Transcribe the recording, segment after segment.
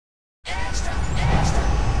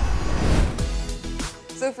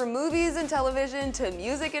So from movies and television to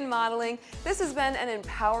music and modeling, this has been an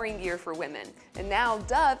empowering year for women. And now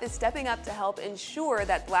Dove is stepping up to help ensure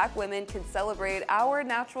that Black women can celebrate our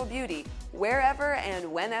natural beauty wherever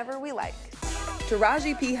and whenever we like.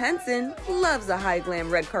 Taraji P. Henson loves a high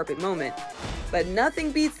glam red carpet moment, but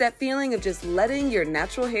nothing beats that feeling of just letting your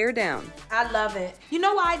natural hair down. I love it. You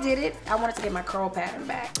know why I did it? I wanted to get my curl pattern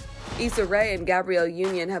back. Issa Rae and Gabrielle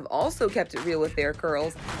Union have also kept it real with their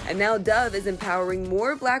curls, and now Dove is empowering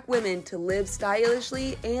more Black women to live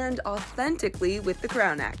stylishly and authentically with the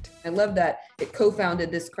Crown Act. I love that it co-founded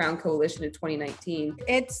this Crown Coalition in 2019.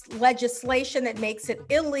 It's legislation that makes it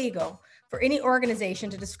illegal for any organization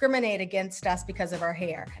to discriminate against us because of our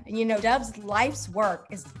hair. And you know, Dove's life's work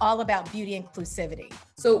is all about beauty inclusivity.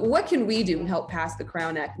 So what can we do to help pass the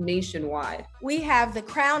Crown Act nationwide? We have the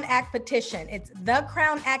Crown Act petition. It's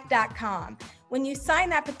thecrownact.com. When you sign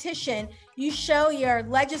that petition, you show your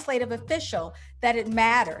legislative official that it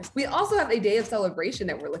matters. We also have a day of celebration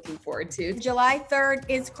that we're looking forward to. July 3rd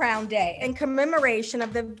is Crown Day, in commemoration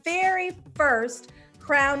of the very first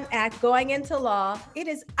Crown Act going into law. It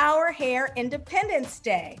is our Hair Independence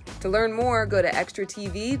Day. To learn more, go to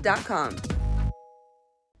extratv.com.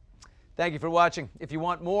 Thank you for watching. If you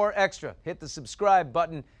want more Extra, hit the subscribe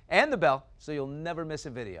button and the bell so you'll never miss a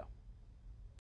video.